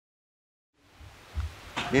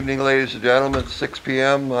Evening, ladies and gentlemen, 6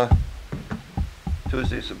 p.m.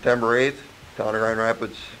 Tuesday, September 8th, Town of Grand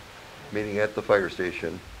Rapids, meeting at the fire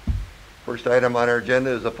station. First item on our agenda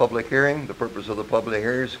is a public hearing. The purpose of the public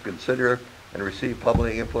hearing is to consider and receive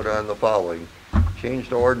public input on the following. Change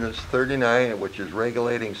to Ordinance 39, which is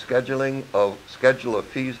regulating schedule of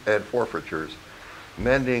fees and forfeitures.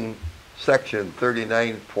 Amending Section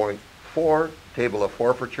 39.4, Table of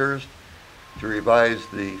Forfeitures, to revise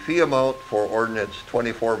the fee amount for Ordinance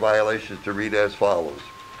 24 violations to read as follows.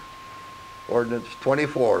 Ordinance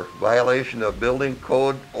 24, violation of building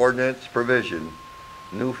code ordinance provision,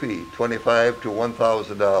 new fee, $25 to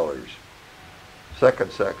 $1,000.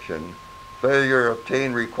 Second section, failure to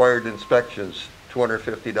obtain required inspections,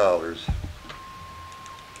 $250.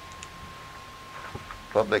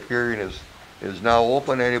 Public hearing is now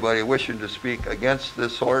open. Anybody wishing to speak against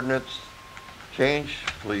this ordinance change,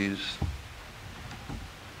 please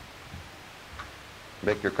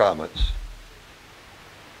make your comments.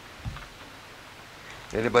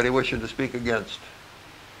 Anybody wishing to speak against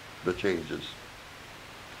the changes?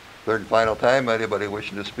 Third and final time, anybody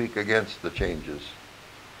wishing to speak against the changes?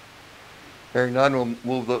 Hearing none,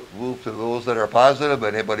 we'll move to those that are positive.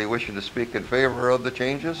 Anybody wishing to speak in favor of the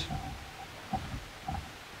changes?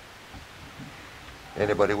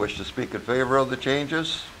 Anybody wish to speak in favor of the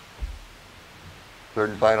changes? Third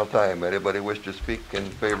and final time, anybody wish to speak in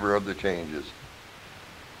favor of the changes?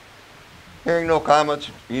 Hearing no comments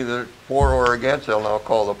either for or against, I'll now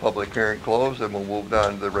call the public hearing closed and we'll move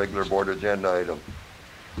on to the regular board agenda item.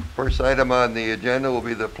 First item on the agenda will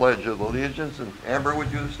be the Pledge of Allegiance. And Amber,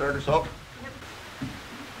 would you start us off?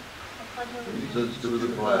 Allegiance to the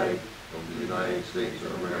flag of the United States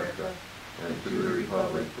of America and to the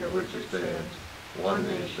republic for which it stands, one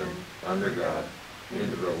nation, under God,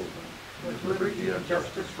 indivisible, with liberty and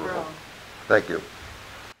justice for all. Thank you.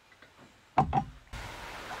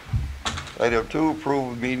 Item 2,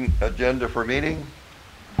 approve meeting agenda for meeting.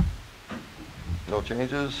 No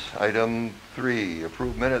changes. Item 3,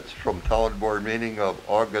 approve minutes from town board meeting of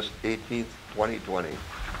August 18th, 2020.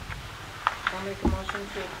 I'll make a motion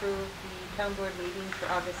to approve the town board meeting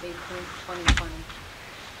for August 18th, 2020.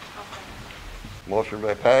 Motion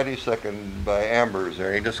by Patty, second by Amber. Is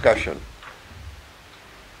there any discussion?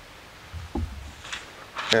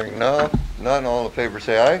 Hearing none, all in favor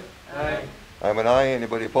say aye. Aye. I'm an aye.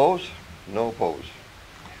 Anybody opposed? No opposed.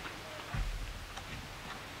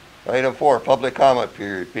 Item 4, public comment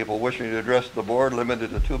period. People wishing to address the board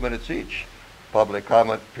limited to 2 minutes each. Public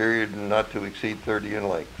comment period not to exceed 30 in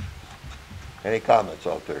length. Any comments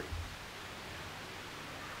out there?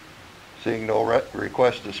 Seeing no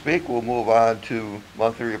requests to speak, we'll move on to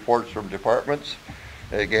monthly reports from departments.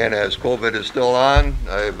 Again, as COVID is still on,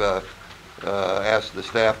 I've asked the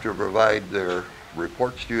staff to provide their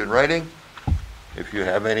reports to you in writing. If you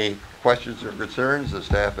have any questions or concerns, the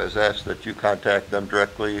staff has asked that you contact them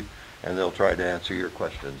directly and they'll try to answer your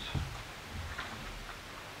questions.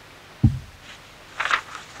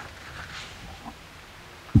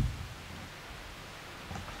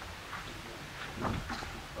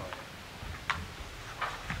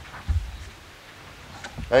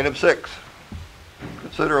 Item 6,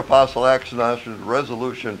 consider a possible action on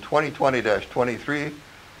resolution 2020-23,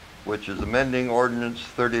 which is amending ordinance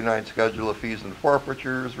 39 schedule of fees and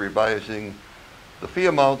forfeitures, revising the fee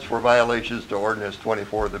amounts for violations to ordinance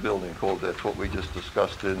 24 of the building code. That's what we just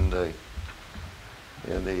discussed in the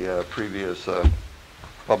previous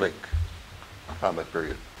public comment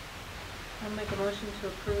period. I'll make a motion to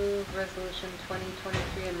approve resolution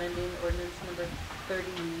 2023 amending ordinance number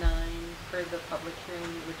 39 for the public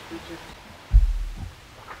hearing, which we just...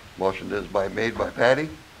 Motion is made by Patty.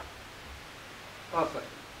 Okay.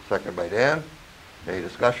 Second by Dan. Any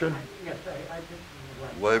discussion? Yes, I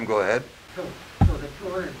just... William, go ahead. So the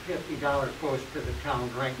 $250 goes to the town,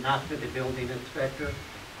 right, not to the building inspector?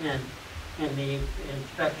 And the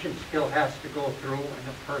inspection still has to go through and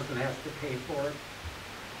the person has to pay for it?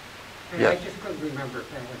 And Yes. I just couldn't remember if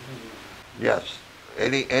that was in Yes.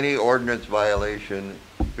 Any ordinance violation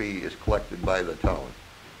fee is collected by the town.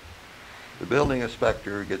 The building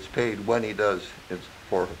inspector gets paid when he does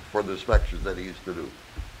for the inspections that he used to do.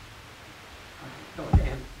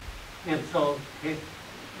 So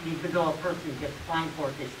even though a person gets fined for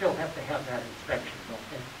it, they still have to have that inspection, don't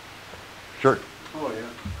they? Sure. Oh, yeah.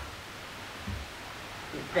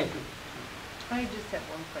 Thank you. I just have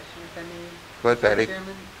one question, if I may. Go ahead, Patty.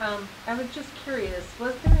 Chairman. I was just curious,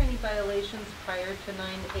 was there any violations prior to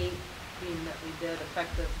 9/8, being that we did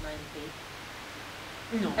effective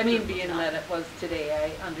 9/8? No, I mean, being that it was today,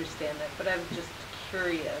 I understand that, but I was just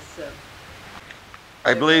curious if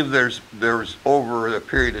I believe there's over a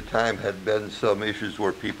period of time had been some issues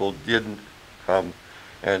where people didn't come,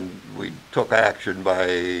 and we took action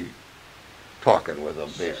by talking with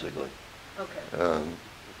them, Sure. basically. Okay.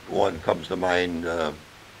 One comes to mind,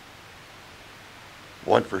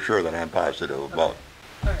 one for sure that I'm positive about.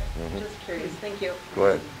 All right, Mhm. just curious, thank you. Go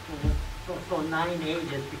ahead. So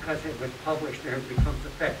 9(8) is because it was published there, it becomes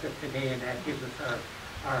effective today, and that gives us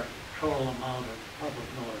our total amount of public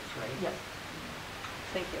notice, right? Yes.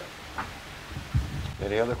 Thank you.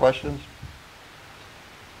 Any other questions?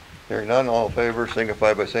 Hearing none, all in favor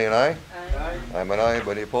signify by saying aye. Aye. I'm an aye.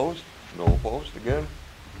 Anybody opposed? No opposed again.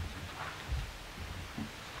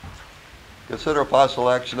 Consider possible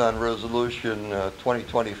action on resolution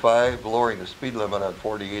 2025, lowering the speed limit on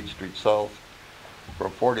 48th Street South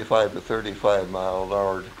from 45 to 35 mile an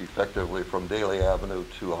hour effectively from Daly Avenue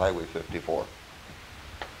to Highway 54.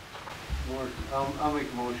 I'll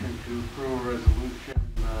make a motion to approve resolution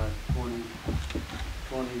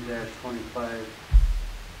 2020-25.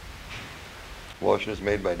 Motion is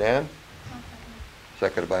made by Dan,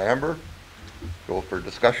 seconded by Amber. Go for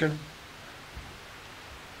discussion.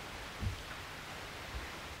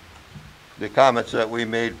 The comments that we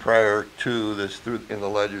made prior to this in the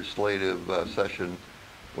legislative session,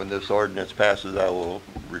 when this ordinance passes, I will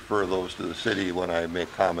refer those to the city when I make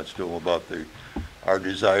comments to them about our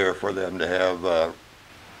desire for them to have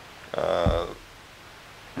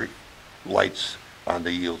lights on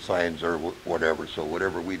the yield signs or whatever. So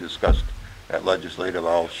whatever we discussed at legislative,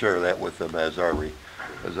 I'll share that with them as our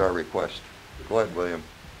request. Go ahead, William.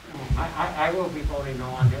 I will be voting no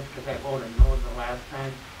on this because I voted no the last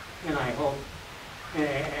time, and I hope,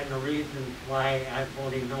 and the reason why I'm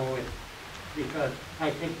voting no is because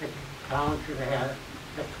I think the town should have,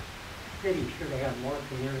 the city should have more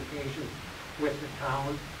communication with the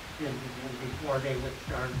town and before they would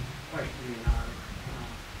start questioning our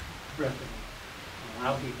residents. So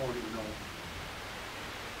I'll be voting no.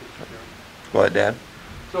 Go ahead, Dan.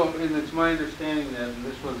 So, and it's my understanding that, and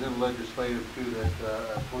this was in legislative too, that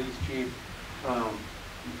our police chief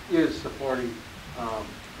is supporting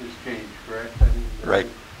this change, correct? I mean, Right.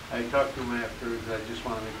 I talked to him afterwards. I just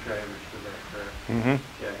want to make sure I understood that correct. Mm-hmm.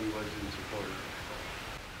 Yeah, he was in support of it.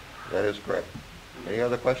 That is correct. Any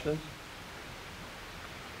other questions?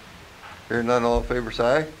 Hearing none, all in favor, say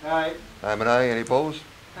aye. Aye. I'm an aye. Any opposed?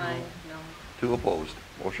 Aye, no. 2 opposed.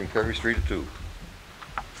 Motion carries 3-2.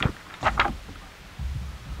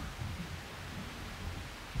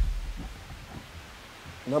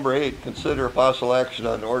 Number 8, consider possible action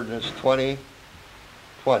on ordinance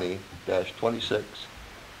 2020-26,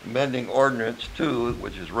 amending ordinance 2,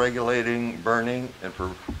 which is regulating burning and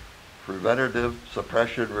preventative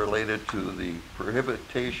suppression related to the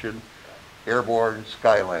prohibition airborne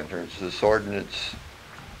sky lanterns. This ordinance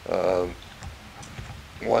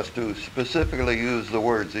wants to specifically use the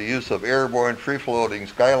words, the use of airborne free-floating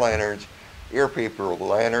sky lanterns, air paper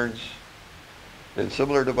lanterns, and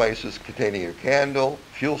similar devices containing a candle,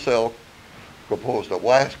 fuel cell composed of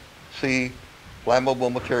waxy,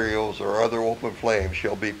 flammable materials, or other open flames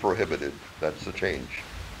shall be prohibited. That's the change.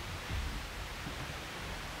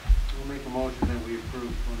 We'll make a motion that we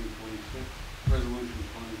approve 2026, resolution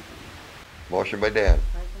 2026. Motion by Dan,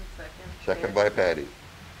 I can second. second by Patty.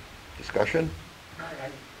 Discussion?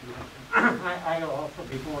 I'll also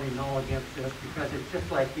be voting no against this because it's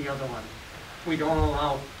just like the other one. We don't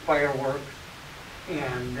allow fireworks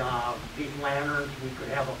and these lanterns. We could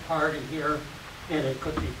have a party here and it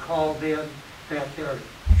could be called in that they're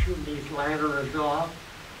shooting these lanterns off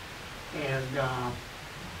and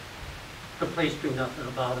the police do nothing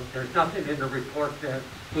about it. There's nothing in the report that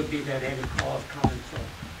would be that any calls coming. So,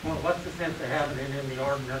 well, what's the sense of having it in the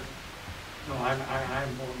ordinance? No, I'm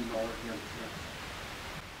voting no against this.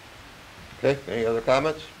 Okay, any other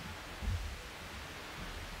comments?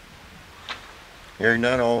 Hearing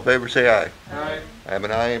none, all in favor say aye. Aye. I am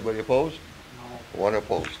an aye. Anybody opposed? No. 1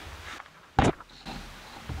 opposed.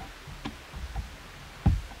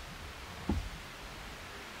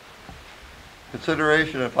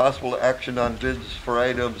 Consideration and possible action on bids for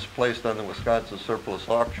items placed on the Wisconsin surplus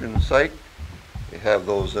auction site. We have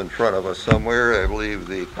those in front of us somewhere. I believe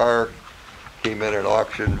the car came in at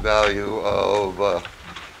auction value of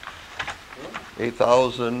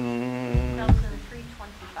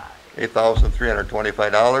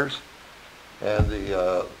 $8,325. And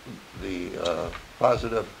the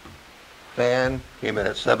positive fan came in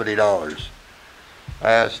at $70.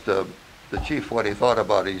 I asked the chief what he thought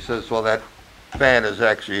about it. He says, well, that fan is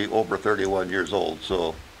actually over 31 years old,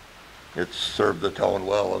 so it's served the town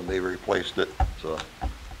well and they replaced it. So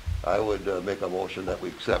I would make a motion that we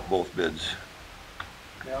accept both bids.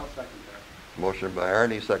 Yeah, I'll second Motion by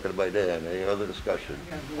Arnie, seconded by Dan. Any other discussion?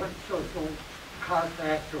 And what, so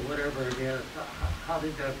Carfax or whatever it is, how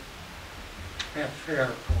did that fare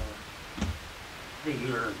for the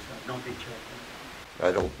year and stuff? Don't be checking.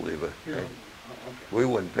 I don't believe it. You know, oh, okay. We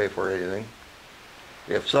wouldn't pay for anything.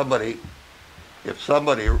 If somebody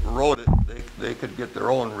wrote it, they could get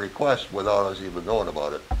their own request without us even knowing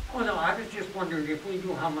about it. Oh, no, I was just wondering if we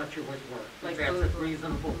knew how much it was worth. Like If that's who- a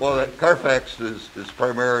reasonable. Well, that Carfax is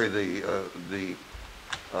primarily the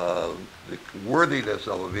worthiness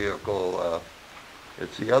of a vehicle.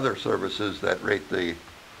 It's the other services that rate the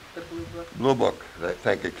The blue book. Blue Book.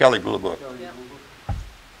 Thank you, Kelly Blue Book. Kelly, Yeah.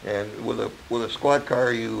 And with a squad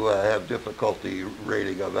car, you have difficulty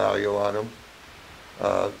rating a value on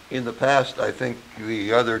them. In the past, I think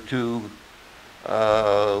the other two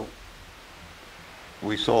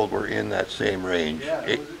we sold were in that same range. Yeah,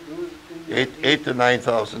 it was in the $8,000 to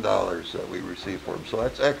 $9,000 that we received for them. So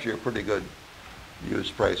that's actually a pretty good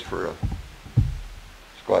used price for a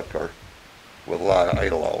squad car with a lot of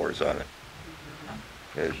idle hours on it,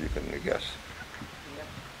 as you can guess.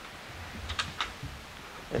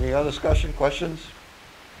 Any other discussion, questions?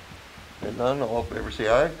 If none, all in favor say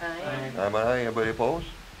aye. Aye. I'm an aye. Anybody opposed?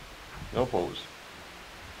 No opposed.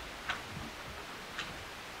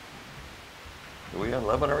 Are we on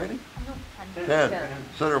 11 already? No, 10. 10.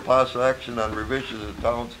 Consider possible action on revisions of the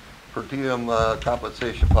town's per diem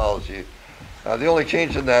compensation policy. The only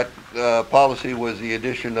change in that policy was the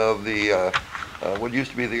addition of the what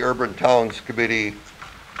used to be the Urban Towns Committee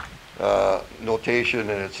notation,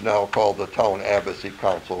 and it's now called the Town Advocacy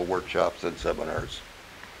Council Workshops and Seminars.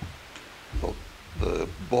 So the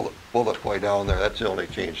bullet point down there, that's the only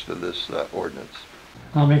change to this ordinance.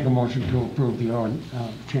 I'll make a motion to approve the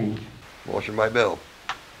change. Motion by Bill.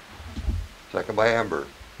 Second by Amber.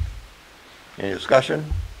 Any discussion?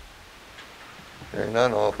 Hearing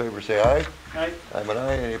none, all in favor say aye. Aye. I'm an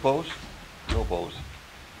aye. Any opposed? No opposed.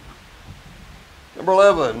 Number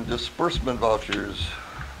 11, disbursement vouchers.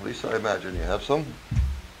 Lisa, I imagine you have some.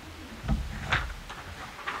 Is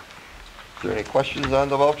there any questions on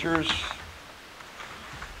the vouchers?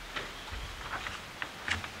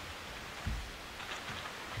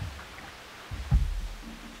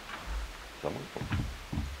 Someone?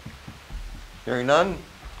 Hearing none,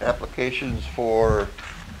 applications for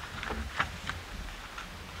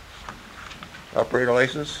operator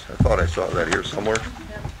license? I thought I saw that here somewhere.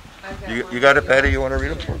 Yep, I've You one. got it, Patty? You want to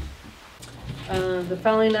read them for us? The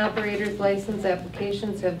following operators license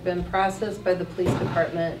applications have been processed by the police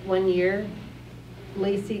department. 1 year,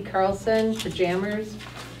 Lacey Carlson for Jammers,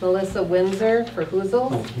 Melissa Windsor for I'll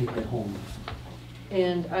Hoozle, take it home.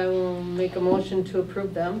 and I will make a motion to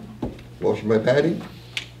approve them. Motion by Patty,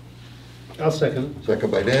 I'll second.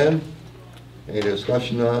 second by Dan. Any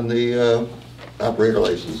discussion on the operator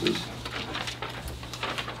licenses?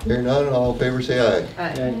 Hearing none, all in favor say aye.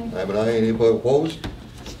 Aye. I'm an aye. Any opposed?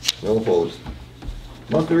 No opposed.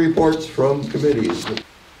 Monthly reports from committees.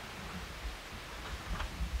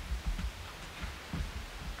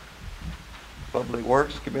 Public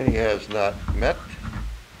Works Committee has not met.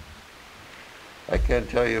 I can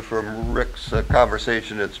tell you from Rick's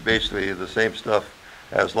conversation, it's basically the same stuff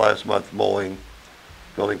as last month: mowing,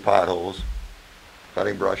 filling potholes,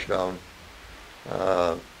 cutting brush down,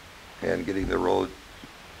 and getting the road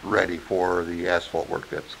ready for the asphalt work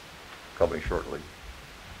that's coming shortly.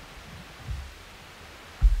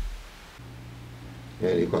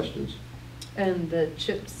 Any questions? And the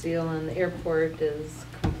chip seal on the airport is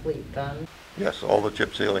complete done. Yes, all the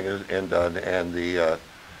chip sealing is done, and the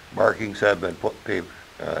markings have been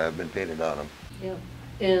painted on them. Yep.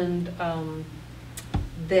 And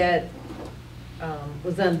that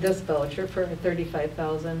was on this voucher for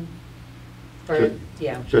 35,000. Or, Should-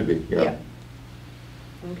 yeah. Should be, yeah.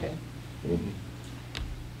 Okay. Mhm.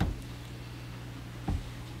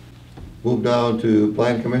 Move down to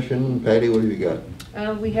Plan Commission. Patty, what have you got?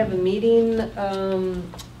 We have a meeting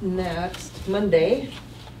next Monday,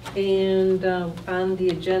 and on the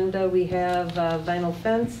agenda, we have vinyl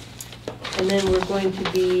fence, and then we're going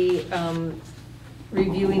to be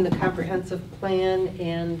reviewing the comprehensive plan,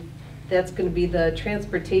 and that's going to be the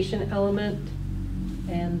transportation element,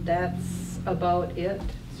 and that's about it.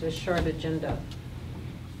 It's a short agenda.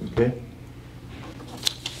 Okay.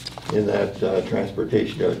 In that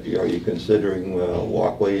transportation, are you considering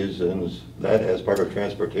walkways and that as part of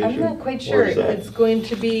transportation? I'm not quite Or sure. is that- It's going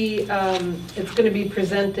to be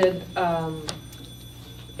presented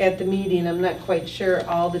at the meeting. I'm not quite sure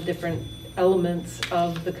all the different elements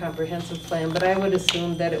of the comprehensive plan, but I would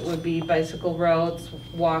assume that it would be bicycle routes,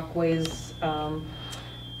 walkways,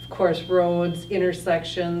 course, roads,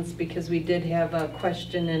 intersections, because we did have a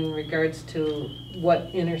question in regards to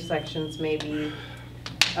what intersections may be,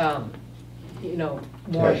 you know,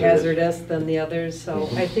 more hazardous than the others. So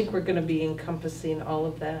I think we're gonna be encompassing all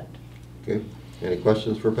of that. Okay, any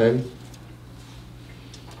questions for Patty?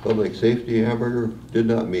 Public safety, Hamburger, did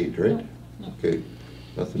not meet, right? Okay,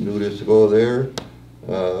 nothing new to go there.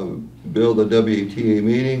 Bill, the WTA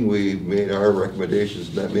meeting, we made our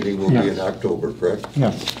recommendations, that meeting will be in Yes. October, correct?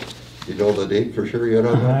 Yes. You know the date for sure yet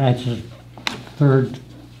on that? It's the third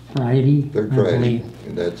Friday, Third I Friday, believe.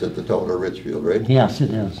 and that's at the town of Richfield, right? Yes, it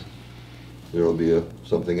is. There'll be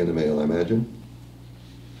something in the mail, I imagine.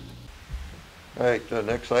 All right, the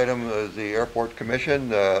next item is the Airport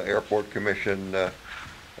Commission. Airport Commission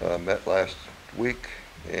met last week,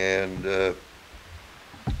 and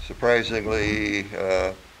surprisingly,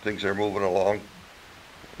 things are moving along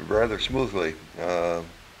rather smoothly.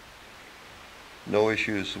 No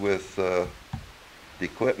issues with the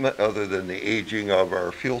equipment other than the aging of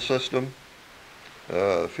our fuel system.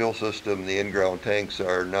 Fuel system, the in-ground tanks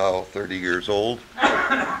are now 30 years old.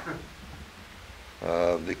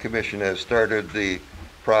 The commission has started the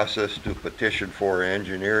process to petition for an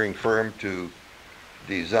engineering firm to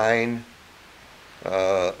design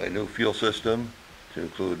a new fuel system to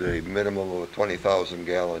include a minimum of a 20,000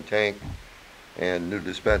 gallon tank and new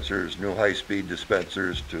dispensers, new high-speed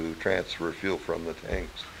dispensers to transfer fuel from the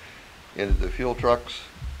tanks into the fuel trucks.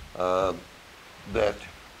 That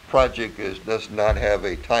project does not have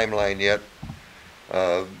a timeline yet,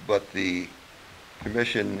 but the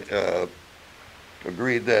commission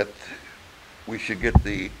agreed that we should get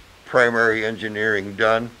the primary engineering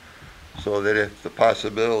done so that if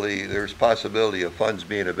there's possibility of funds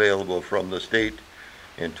being available from the state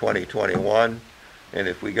in 2021, and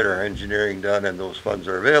if we get our engineering done and those funds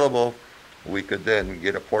are available, we could then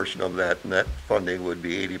get a portion of that, and that funding would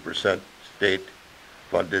be 80% state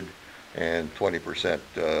funded and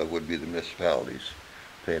 20% would be the municipalities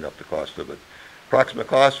paying up the cost of it. Approximate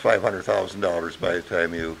cost, $500,000 by the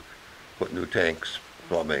time you put new tanks,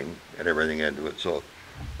 plumbing, and everything into it. So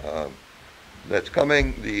that's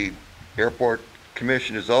coming. The Airport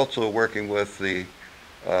Commission is also working with the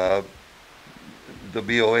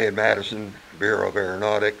BOA in Madison, Bureau of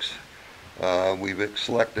Aeronautics. We've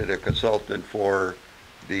selected a consultant for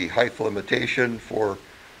the height limitation for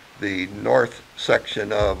the north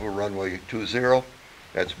section of runway 20.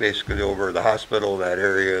 That's basically over the hospital, that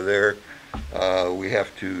area there. We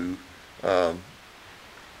have to,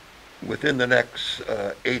 within the next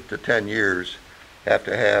 8 to 10 years, have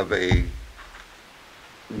to have a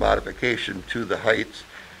modification to the heights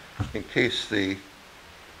in case the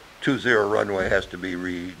 20 runway has to be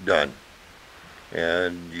redone.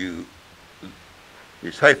 And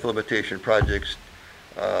these height limitation projects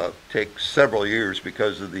take several years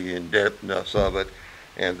because of the in-depthness of it,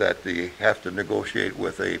 and that they have to negotiate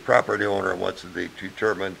with a property owner once they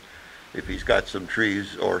determine if he's got some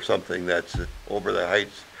trees or something that's over the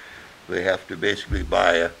heights. They have to basically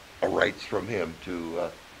buy a rights from him to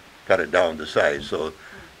cut it down to size. So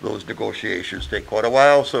those negotiations take quite a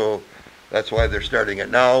while, so that's why they're starting it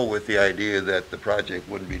now with the idea that the project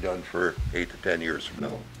wouldn't be done for 8 to 10 years from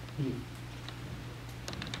now.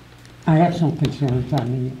 I have some concerns. I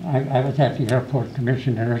mean, I was at the Airport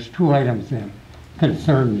Commission, and there's two items that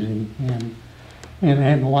concern me,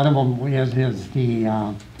 and one of them is the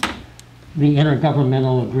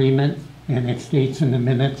intergovernmental agreement, and it states in the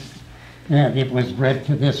minutes that it was read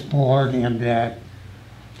to this board, and that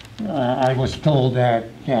I was told that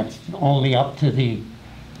that's only up to the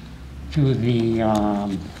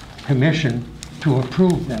commission to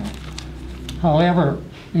approve that. However,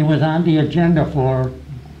 it was on the agenda for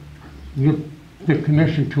the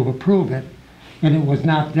commission to approve it, and it was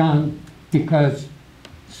not done because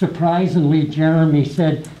surprisingly Jeremy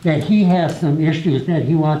said that he has some issues that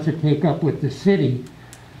he wants to take up with the city.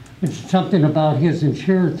 It's something about his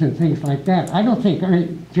insurance and things like that. I don't think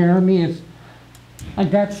Jeremy is,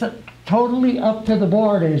 that's totally up to the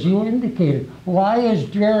board, as you indicated. Why is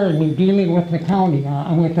Jeremy dealing with the county,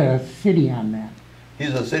 with the city on that?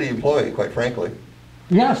 He's a city employee, quite frankly.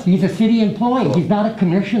 Yes, he's a city employee. He's not a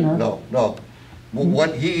commissioner. No.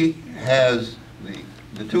 What he has,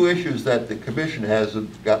 the two issues that the commission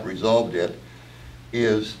hasn't got resolved yet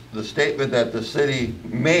is the statement that the city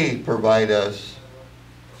may provide us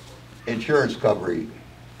insurance coverage.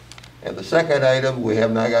 And the second item we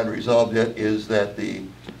have not got resolved yet is that the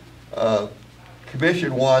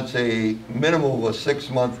commission wants a minimum of a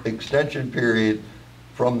 6-month extension period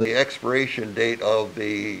from the expiration date of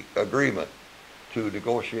the agreement to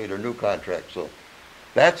negotiate a new contract. So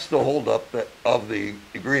that's the holdup of the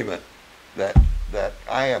agreement, that that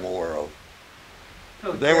I am aware of.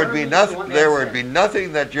 So There would be Jeremy's the nothing, one there that would said- be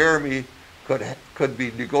nothing that Jeremy could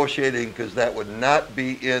be negotiating, because that would not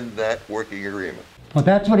be in that working agreement. Well,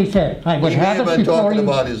 that's what he said. I would He may have have it been before talking you.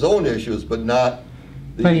 about his own issues, but not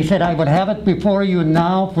But he the, said, I would have it before you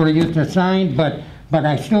now for you to sign, but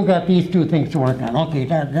I still got these two things to work on. Okay,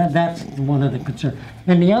 that's one of the concerns.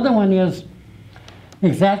 And the other one is,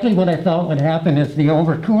 exactly what I thought would happen is the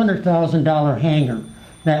over $200,000 hangar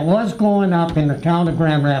that was going up in the town of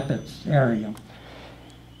Grand Rapids area.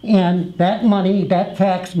 And that money, that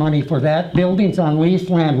tax money for that buildings on leased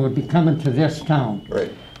land would be coming to this town.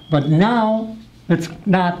 right. But now, it's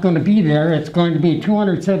not gonna be there, it's going to be a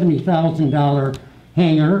 $270,000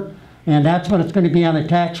 hangar, and that's what it's gonna be on the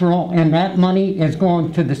tax roll, and that money is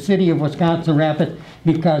going to the city of Wisconsin Rapids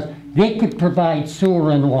because they could provide sewer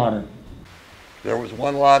and water. There was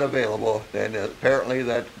one lot available, and apparently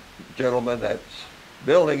that gentleman that's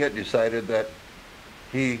building it decided that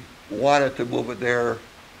he wanted to move it there,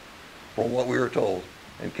 from what we were told,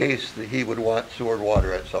 in case that he would want sewer and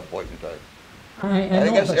water at some point in time. I I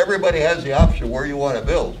know, guess but- everybody has the option where you want to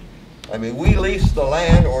build. I mean, we lease the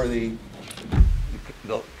land, or the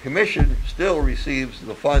commission still receives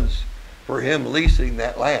the funds for him leasing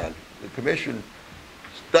that land. The commission,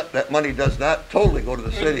 that money does not totally go to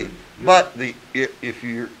the city. But if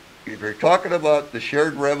you're talking about the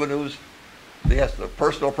shared revenues, yes, the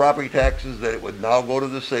personal property taxes, that it would now go to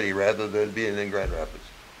the city rather than being in Grand Rapids.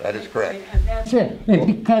 That is correct. And that's it. And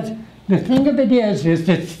because the thing of it is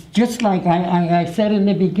it's just like I said in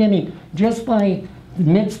the beginning, just like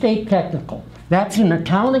Mid-State Technical. That's in the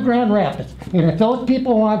town of Grand Rapids. And if those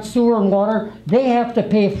people want sewer and water, they have to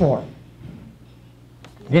pay for it.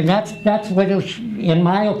 And that's what, in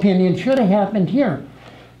my opinion, should have happened here.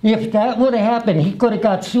 If that would have happened, he could have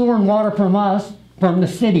got sewer and water from us, from the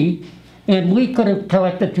city, and we could have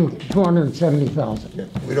collected $270,000.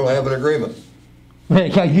 We don't have an agreement.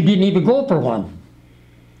 Yeah, you didn't even go for one.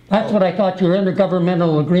 That's what I thought your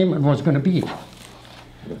intergovernmental agreement was gonna be.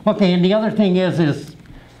 Okay, and the other thing is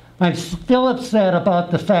I'm still upset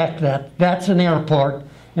about the fact that that's an airport,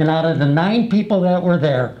 and out of the 9 people that were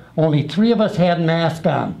there, only 3 of us had masks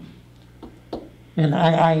on. And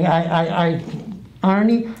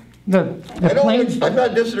Arnie, the planes, I'm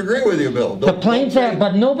not disagreeing with you, Bill. the planes had,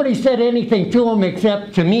 but nobody said anything to them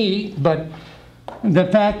except to me, but the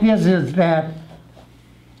fact is that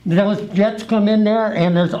those jets come in there,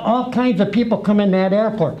 and there's all kinds of people come in that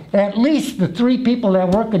airport. At least the 3 people that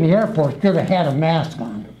work in the airport should have had a mask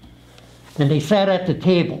on. And they sat at the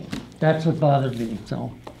table. That's what bothered me,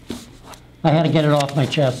 so. I had to get it off my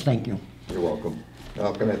chest, thank you. You're welcome.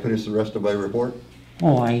 Now, can I finish the rest of my report?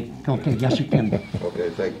 Oh, okay, yes you can. Okay,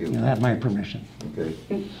 thank you. You have my permission. Okay.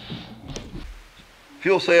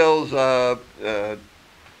 Fuel sales, the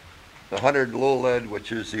 100 low lead,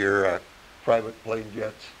 which is your private plane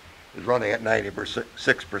jets, is running at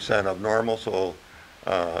 96% of normal, so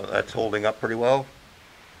that's holding up pretty well.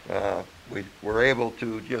 We were able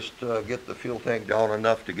to just get the fuel tank down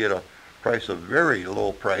enough to get a price of very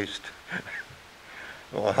low priced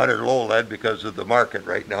 100 low lead because of the market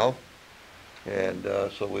right now. And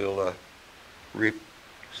so we'll reap,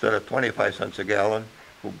 instead of 25 cents a gallon,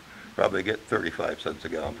 we'll probably get 35 cents a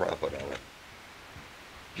gallon profit on it.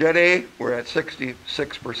 Jet A, we're at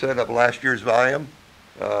 66% of last year's volume.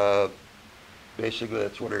 Basically,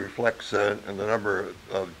 that's what it reflects in the number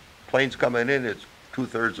of planes coming in. It's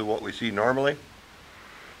 2/3 of what we see normally.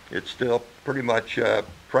 It's still pretty much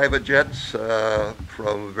private jets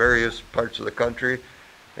from various parts of the country,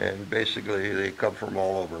 and basically they come from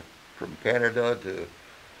all over, from Canada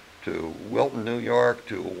to Wilton, New York,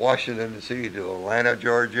 to Washington D.C., to Atlanta,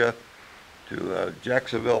 Georgia, to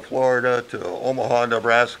Jacksonville, Florida, to Omaha,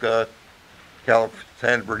 Nebraska,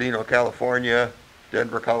 San Bernardino, California,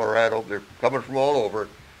 Denver, Colorado. They're coming from all over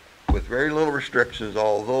with very little restrictions,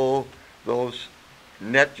 although those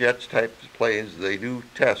net jets type planes, they do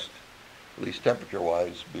test, at least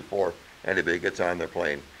temperature-wise, before anybody gets on their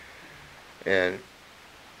plane. And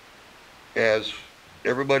as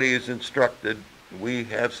everybody is instructed, we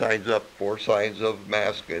have signs up for signs of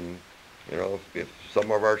mask, and you know, if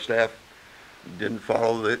some of our staff didn't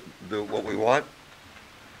follow what we want,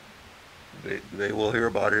 they will hear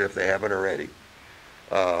about it if they haven't already.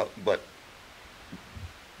 But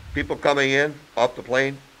people coming in off the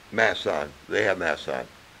plane, masks on. They have masks on.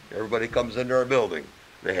 Everybody comes into our building,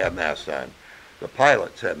 they have masks on. The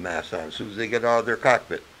pilots have masks on as soon as they get out of their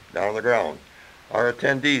cockpit, down on the ground. Our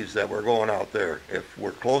attendees that we're going out there, if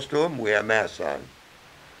we're close to them, we have masks on.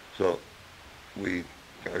 So we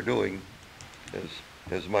are doing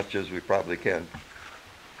as much as we probably can.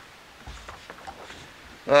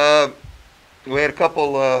 We had a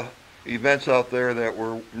couple events out there that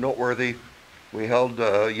were noteworthy. We held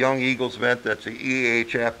a Young Eagles event. That's the EAA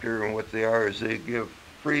chapter, and what they are is they give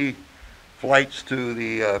free flights to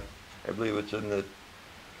the, I believe it's in the,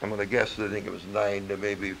 I'm going to guess, I think it was 9 to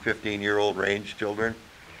maybe 15-year-old range children.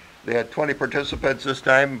 They had 20 participants this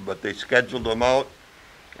time, but they scheduled them out.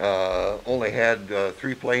 Only had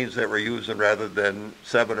 3 planes that were using rather than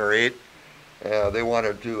 7 or 8. They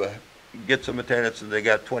wanted to get some attendance, and they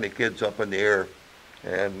got 20 kids up in the air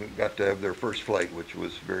and got to have their first flight, which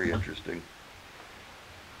was very interesting.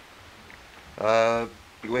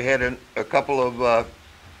 We had a couple of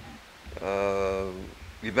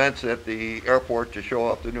events at the airport to show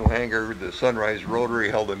off the new hangar. The Sunrise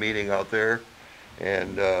Rotary held a meeting out there,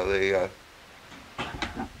 and they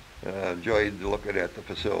enjoyed looking at the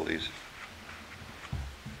facilities.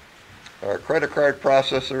 Our credit card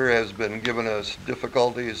processor has been giving us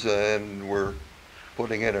difficulties, and we're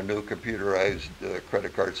putting in a new computerized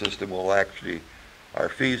credit card system. Will actually, our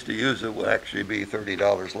fees to use it will actually be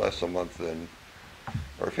 $30 less a month than,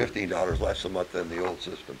 or $15 less a month than the old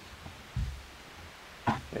system.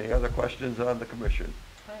 Any other questions on the commission?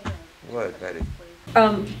 Go ahead, Patty.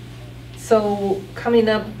 So coming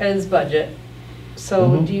up as budget,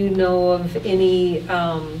 so do you know of any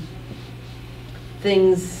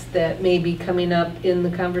things that may be coming up in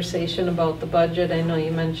the conversation about the budget? I know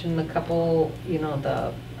you mentioned a couple, you know,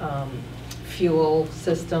 the fuel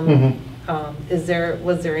system. Was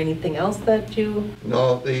there anything else that you?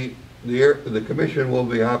 No, the commission will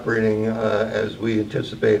be operating as we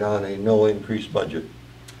anticipate on a no increase budget.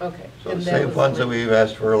 Okay. So the same funds that we've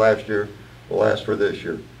asked for last year will ask for this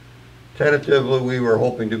year. Tentatively, we were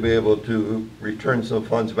hoping to be able to return some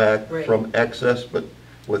funds back from excess, but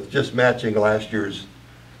with just matching last year's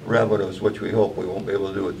revenues, which we hope we won't be able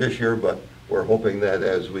to do it this year, but we're hoping that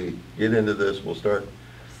as we get into this, we'll start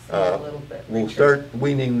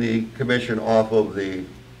weaning the commission off of the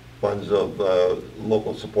funds of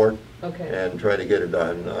local support. Okay. And try to get it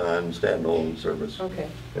done on standalone service. Okay,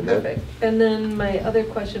 and perfect. And then my other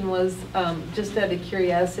question was, just out of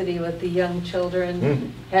curiosity, with the young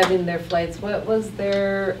children having their flights, what was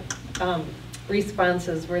their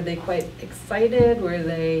responses? Were they quite excited? Were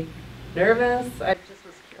they nervous? I just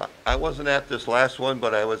was curious. I wasn't at this last one,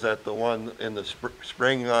 but I was at the one in the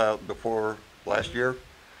spring before last year,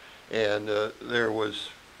 and there was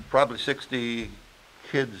probably 60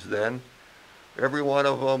 kids then. Every one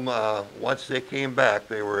of them, once they came back,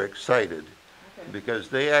 they were excited because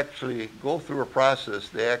they actually go through a process.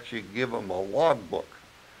 They actually give them a logbook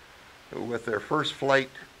with their first flight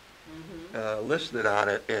listed on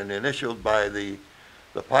it and initialed by the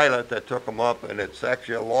pilot that took them up, and it's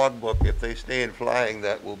actually a logbook, if they stay in flying,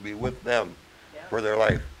 that will be with them for their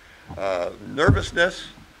life. Nervousness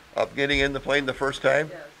of getting in the plane the first time?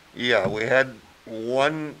 Yeah, we had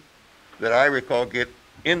one that I recall get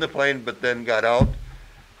in the plane but then got out,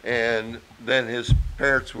 and then his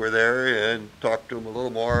parents were there and talked to him a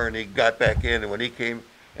little more, and he got back in, and when he came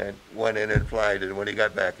and went in and flied, and when he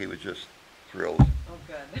got back he was just thrilled. Oh,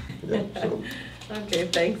 good. Yeah, so. Okay,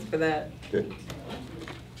 thanks for that. Okay.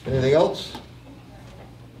 Anything else?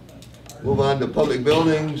 Move on to public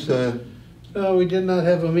buildings. We did not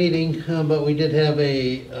have a meeting, but we did have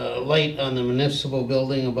a light on the municipal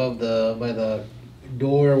building above by the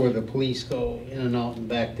door where the police go in and out and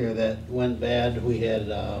back there that went bad. We had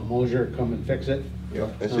Mosier come and fix it. Yeah,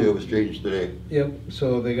 I see it was changed today. Yep,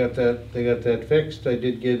 so they got that fixed. I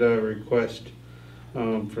did get a request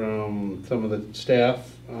from some of the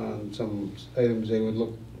staff on some items they would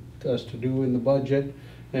look to us to do in the budget,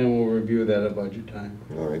 and we'll review that at budget time.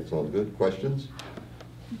 All right, sounds good. Questions?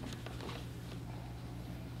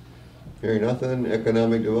 Hearing nothing.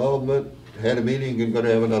 Economic development. Had a meeting and going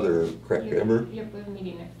to have another crack, Amber? Yep, we have a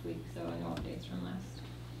meeting next week, so no updates from last.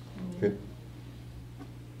 Okay.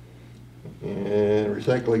 And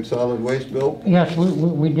recycling solid waste, Bill? Yes,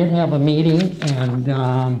 we did have a meeting,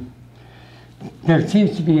 and there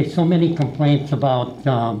seems to be so many complaints about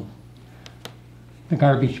the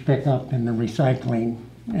garbage pickup and the recycling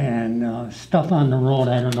and stuff on the road.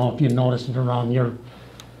 I don't know if you noticed it around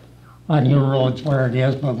on your roads where it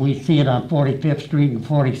is, but we see it on 45th Street and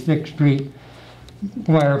 46th Street,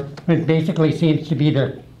 where it basically seems to be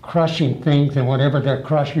they're crushing things, and whatever they're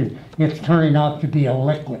crushing, it's turning out to be a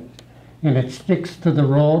liquid, and it sticks to the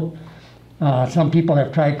road. Some people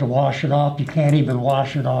have tried to wash it off. You can't even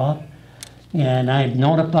wash it off. And I've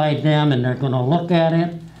notified them, and they're going to look at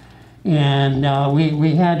it. And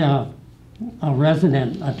we had a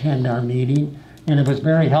resident attend our meeting, and it was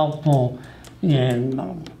very helpful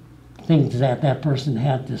in things that person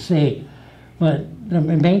had to say. But the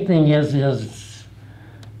main thing is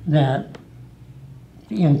that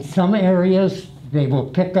in some areas, they will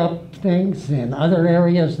pick up things, in other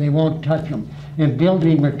areas, they won't touch them. And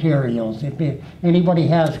building materials, if anybody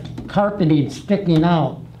has carpeting sticking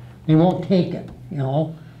out, they won't take it, you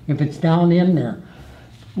know, if it's down in there.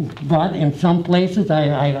 But in some places,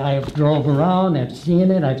 I've drove around, I've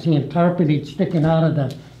seen it, I've seen carpeting sticking out of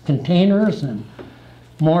the containers, and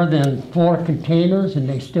more than 4 containers, and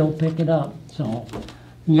they still pick it up, so.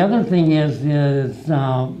 The other thing is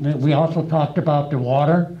that we also talked about the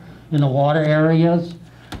water, in the water areas.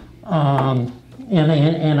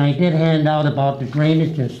 And I did hand out about the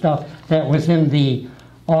drainage and stuff that was in the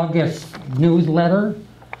August newsletter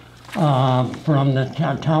from the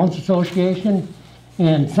Towns Association.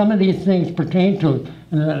 And some of these things pertain to,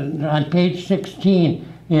 on page 16,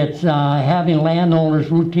 it's having landowners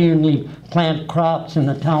routinely plant crops in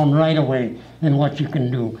the town right away and what you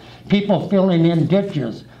can do. People filling in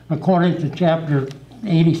ditches, according to chapter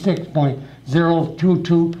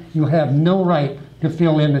 86.022, you have no right to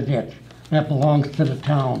fill in a ditch. That belongs to the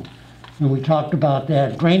town. And we talked about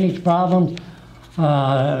that. Drainage problems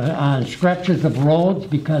on stretches of roads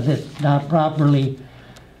because it's not properly.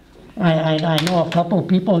 I know a couple of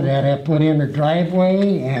people that have put in a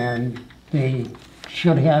driveway and they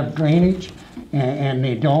should have drainage and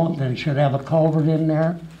they don't. They should have a culvert in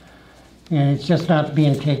there. And it's just not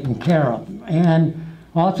being taken care of. And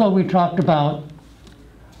also we talked about,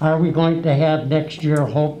 are we going to have next year,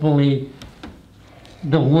 hopefully,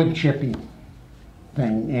 the wood chipping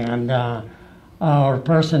thing? And our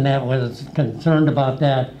person that was concerned about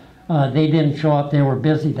that, they didn't show up, they were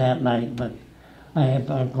busy that night, but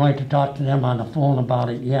I'm going to talk to them on the phone about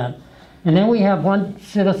it yet. And then we have one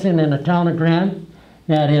citizen in the town of Grant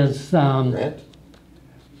that is... Grant?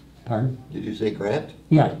 Pardon? Did you say Grant?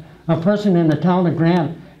 Yeah, a person in the town of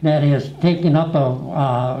Grant that is taking up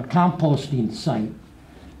a composting site.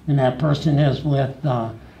 And that person is with,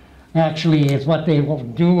 actually is what they will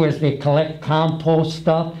do is they collect compost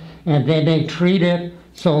stuff and then they treat it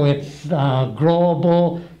so it's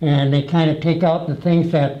growable, and they kind of take out the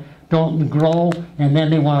things that don't grow and then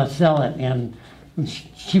they want to sell it. And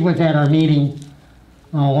she was at our meeting,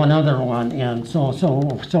 one other one, and so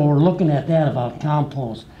we're looking at that about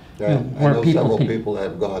compost. Yeah, I know several can, people that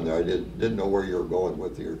have gone there. I didn't know where you were going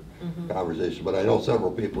with your conversation, but I know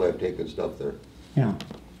several people have taken stuff there. Yeah.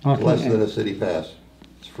 Okay. Less than a city pass.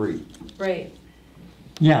 It's free. Right.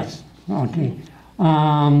 Yes, okay.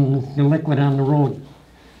 The liquid on the road.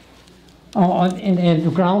 Oh, and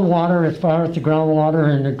the groundwater, as far as the groundwater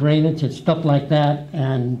and the drainage and stuff like that,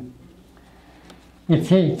 and it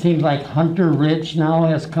seems like Hunter Ridge now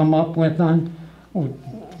has come up with one.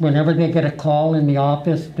 Whenever they get a call in the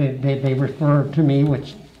office, they refer to me,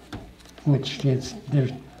 which is, they're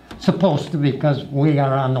supposed to, because we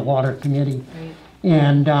are on the water committee. Right.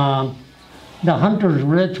 And the Hunter's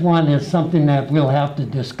Ridge one is something that we'll have to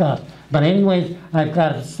discuss. But anyways, I've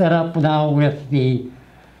got it set up now with the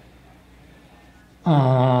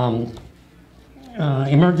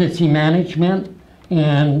emergency management,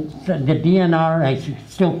 and the DNR, I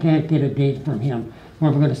still can't get a date from him.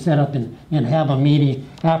 We're going to set up and have a meeting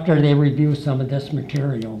after they review some of this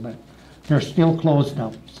material, but they're still closed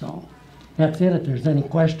up. So that's it. If there's any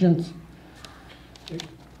questions.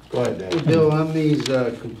 Go ahead, Dan. Bill, on these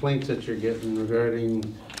complaints that you're getting regarding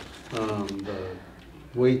the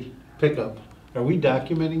waste pickup, are we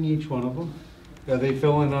documenting each one of them? Are they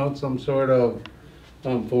filling out some sort of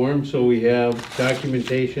form so we have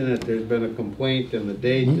documentation that there's been a complaint and the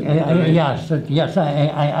date? And the time? Yes,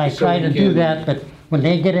 I So try we to do can- that, but when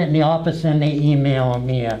they get it in the office and they email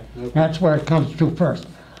me, that's where it comes to first.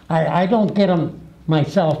 I don't get them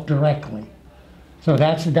myself directly. So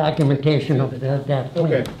that's the documentation of that plan.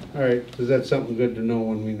 Okay, all right, because that's something good to know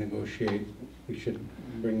when we negotiate. We should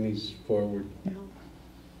bring these forward.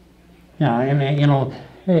 Yeah, and you know,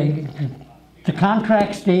 the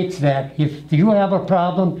contract states that if you have a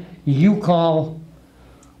problem, you call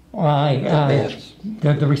Advance.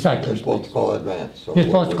 the recycling. They're supposed to call advance. So You're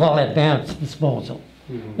supposed to call advanced disposal.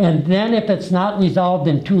 And then if it's not resolved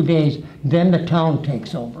in 2 days, then the town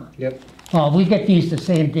takes over. Yep. Well, we get these the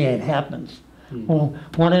same day it happens. Well,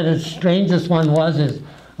 one of the strangest one was is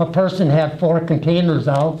a person had 4 containers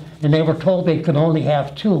out and they were told they could only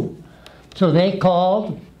have 2. So they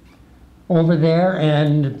called over there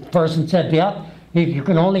and the person said, yep, you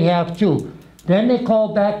can only have 2. Then they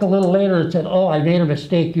called back a little later and said, oh, I made a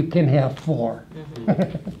mistake, you can have 4.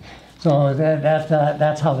 So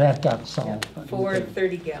that's how that got solved. 4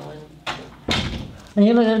 30-gallon. And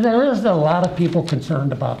you know, there is a lot of people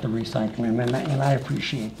concerned about the recycling, and I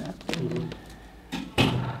appreciate that.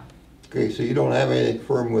 Okay, so you don't have anything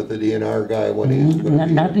firm with the DNR guy when he's going to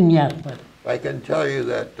be... Nothing yet, but I can tell you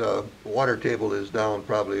that water table is down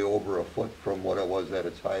probably over a foot from what it was at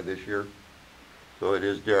its high this year. So it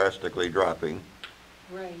is drastically dropping.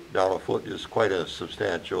 Right. Down a foot is quite a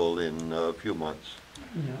substantial in a few months.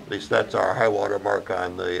 Yeah. At least that's our high water mark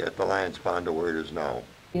on at the Lions Pond to where it is now.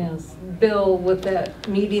 Yes, Bill, with that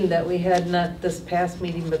meeting that we had, not this past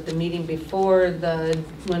meeting, but the meeting before,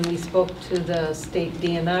 when we spoke to the state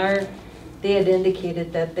DNR, they had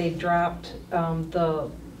indicated that they dropped the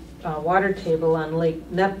water table on Lake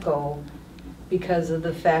Nepco because of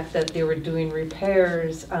the fact that they were doing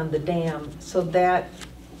repairs on the dam. So that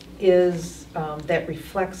is, that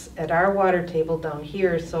reflects at our water table down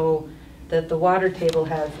here, so that the water table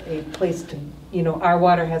has a place to, our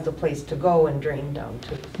water has a place to go and drain down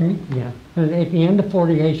to. Yeah, and at the end of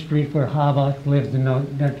 48th Street where Havok lives,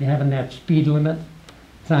 they're having that speed limit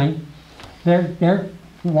sign, their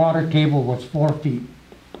water table was 4 feet.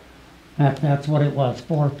 That's what it was,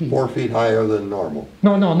 4 feet. 4 feet higher than normal.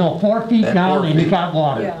 No, 4 feet At down 4 and you feet. got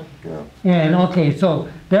water. Yeah, Yeah. And, okay, so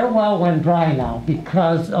their well went dry now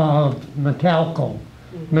because of Metalco.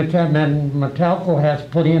 Metalco has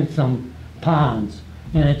put in some ponds,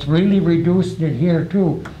 and it's really reduced it here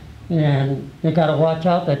too. And they gotta watch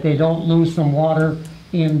out that they don't lose some water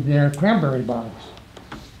in their cranberry bogs,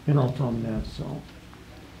 from this, so.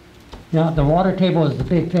 Yeah, the water table is the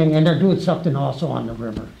big thing, and they're doing something also on the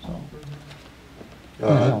river, so.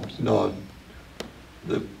 That helps. No,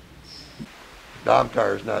 the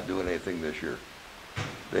Domtar's not doing anything this year.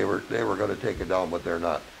 They were gonna take it down, but they're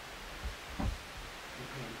not.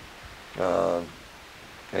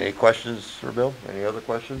 Any questions for Bill? Any other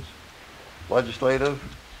questions? Legislative,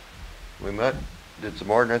 we met, did some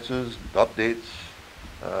ordinances, updates,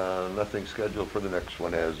 nothing scheduled for the next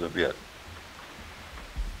one as of yet.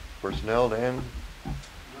 Personnel, Dan,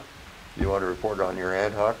 you want to report on your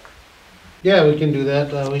ad hoc? Yeah, we can do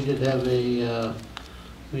that. We did have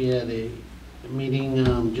we had a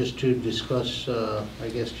meeting just to discuss, I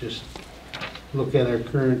guess, just look at our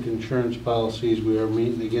current insurance policies. We are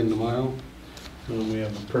meeting again tomorrow. We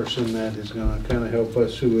have a person that is going to kind of help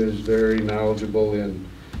us who is very knowledgeable in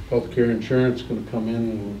healthcare insurance, going to come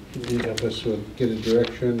in and help us get a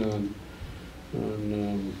direction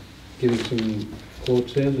on getting some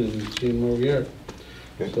quotes in and seeing where we are.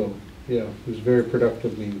 Okay. So, yeah, it was a very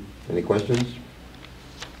productive meeting. Any questions?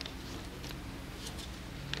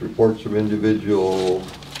 Reports from individual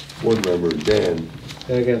board members. Dan,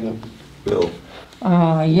 I got nothing. Bill,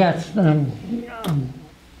 Yes,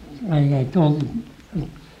 I told,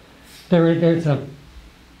 there's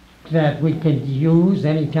that we could use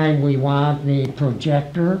anytime we want the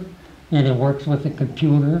projector, and it works with the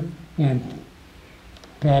computer, and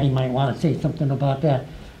Patty might want to say something about that,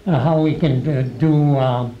 how we can do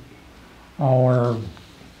our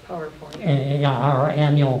PowerPoint. our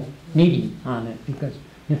annual meeting on it, because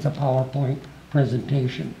it's a PowerPoint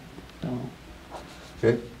presentation, so.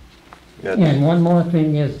 okay? Yeah, And one more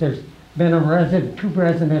thing is, there's been two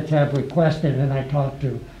residents have requested, and I talked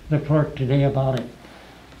to the clerk today about it.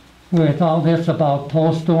 With all this about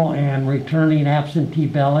postal and returning absentee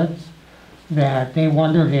ballots, that they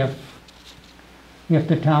wondered if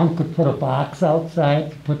the town could put a box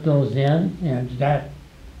outside to put those in, and that,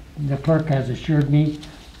 the clerk has assured me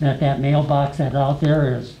that mailbox that's out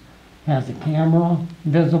there has a camera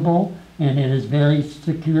visible, and it is very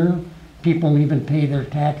secure. People even pay their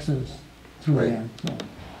taxes through Right.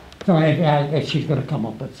 that, so she's gonna come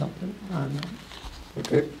up with something on that.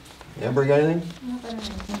 okay. Amber, you got anything?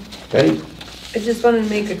 Patty? I just wanted to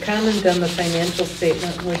make a comment on the financial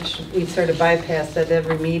statement, which we sort of bypassed at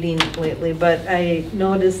every meeting lately, but I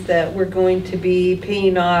noticed that we're going to be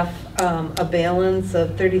paying off a balance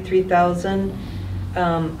of $33,000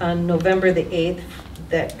 on November the 8th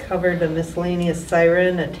that covered a miscellaneous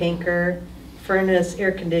siren, a tanker, furnace,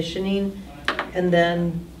 air conditioning, and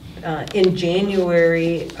then in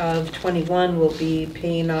January of '21, we'll be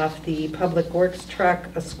paying off the public works truck,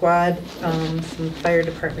 a squad, some fire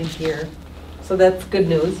department gear. So that's good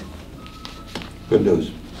news. Good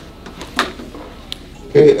news.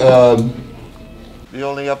 Okay, the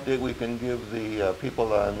only update we can give the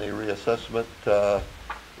people on the reassessment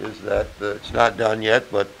is that it's not done yet,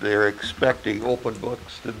 but they're expecting open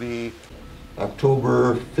books to be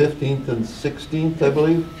October 15th and 16th, I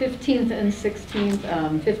believe. 15th and 16th,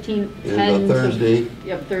 15th, Is 10 a Thursday.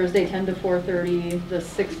 Yep, Thursday, 10 to 4:30. The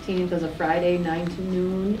 16th is a Friday, 9 to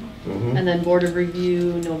noon. Mhm. And then Board of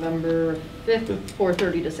Review, November 5th,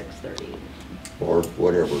 4:30 to 6:30. Or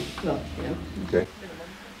whatever, Well, yeah. okay?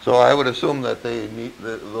 So I would assume that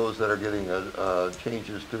those that are getting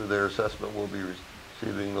changes to their assessment will be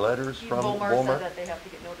receiving letters from Bomar Bomar. said that they have to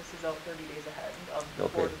get notices out 30 days ahead of the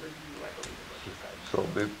Okay. board review, I believe is what he said. So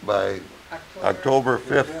by October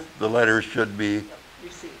 5th, the letters should be Yep,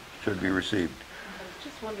 received. received. I was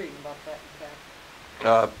just wondering about that, in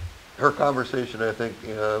fact. Her conversation, I think,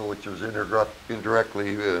 which was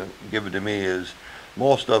indirectly given to me, is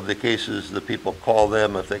most of the cases, the people call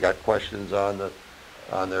them if they got questions on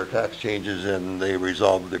their tax changes, and they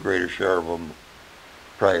resolve the greater share of them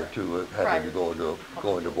prior to having to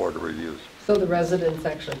go into board of reviews. So the residents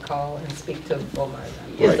actually call and speak to Bomar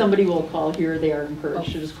then? If Right. somebody will call here, they are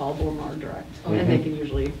encouraged to just call Bomar direct. Okay. And they can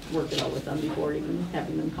usually work it out with them before even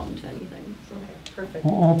having them come to anything, so. Okay, perfect.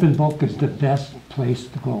 Open book is the best place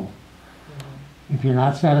to go. If you're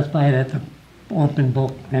not satisfied at the open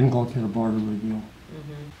book, then go to the board of review.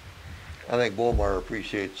 I think Bomar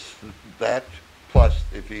appreciates that, plus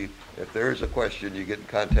if there is a question, you get in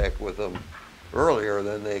contact with them earlier,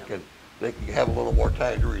 then they can have a little more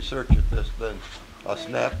time to research this than a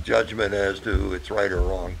snap judgment as to it's right or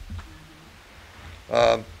wrong.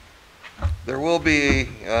 There will be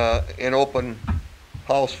an open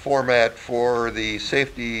house format for the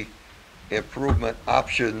safety improvement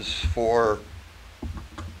options for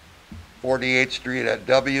 48th Street at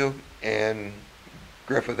W and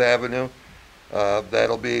Griffith Avenue.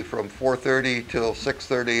 That'll be from 4:30 till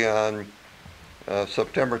 6:30 on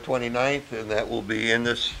September 29th, and that will be in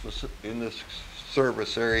this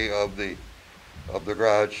service area of the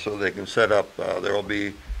garage, so they can set up. There will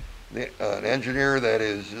be an engineer that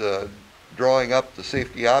is drawing up the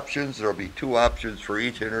safety options. There will be 2 options for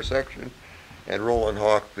each intersection, and Roland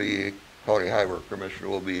Hawk, the County Highway Commissioner,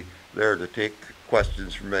 will be there to take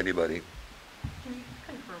questions from anybody. Can you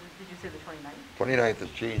confirm, did you say the 29th? 29th has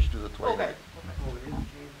changed to the 29th. Okay. Oh, it is changed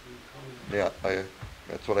to the 20. Yeah,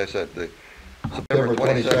 that's what I said. The September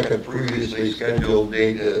 22nd previously scheduled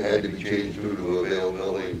date had to be changed due to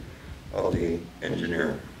availability of the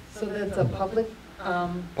engineer. So that's a public,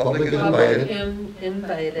 Public is public invited.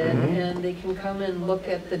 invited, Mhm. and they can come and look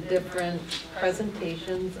at the different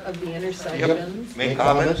presentations of the intersections. Make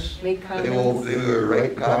comments. Make They will comments,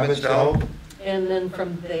 write comments down. and then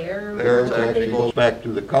from there. There it what do actually they- goes back to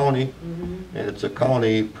the county, Mhm. and it's a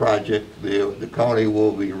county project. The county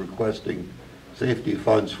will be requesting safety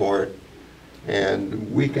funds for it.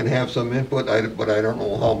 And we can have some input, but I don't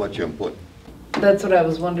know how much input. That's what I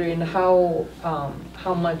was wondering, how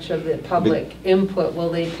much of the public input will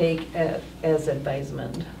they take as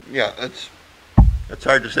advisement? Yeah, it's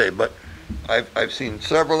hard to say, but I've seen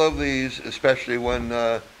several of these, especially when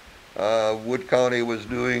Wood County was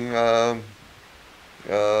doing the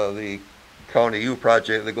County U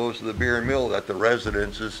project that goes to the beer and mill, that the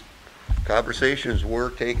residences' conversations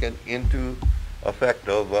were taken into effect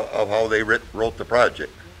of how they wrote the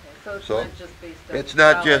project. So it's So, not just based on.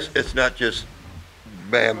 It's not just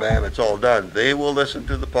bam, bam, it's all done. They will listen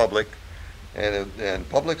to the public, and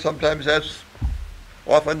public sometimes has,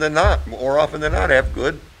 more often than not, have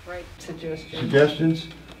good Right. suggestions.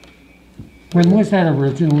 When was that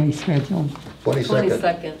originally scheduled? 22nd.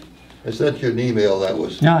 22nd. I sent you an email that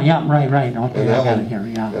was, Yeah, right, okay, and I that got one, it here,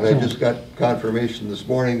 yeah. and I just got confirmation this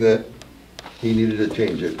morning that he needed to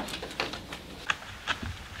change it.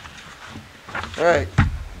 All right,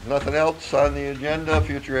 nothing else on the agenda.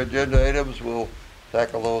 Future agenda items, we'll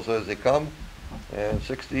tackle those as they come. And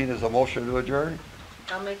 16 is a motion to adjourn.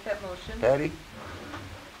 I'll make that motion. Patty?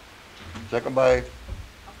 Second by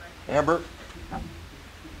Amber.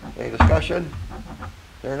 Any discussion?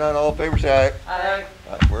 There none, all in favor, say aye.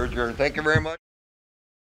 Aye. We're adjourned. Thank you very much.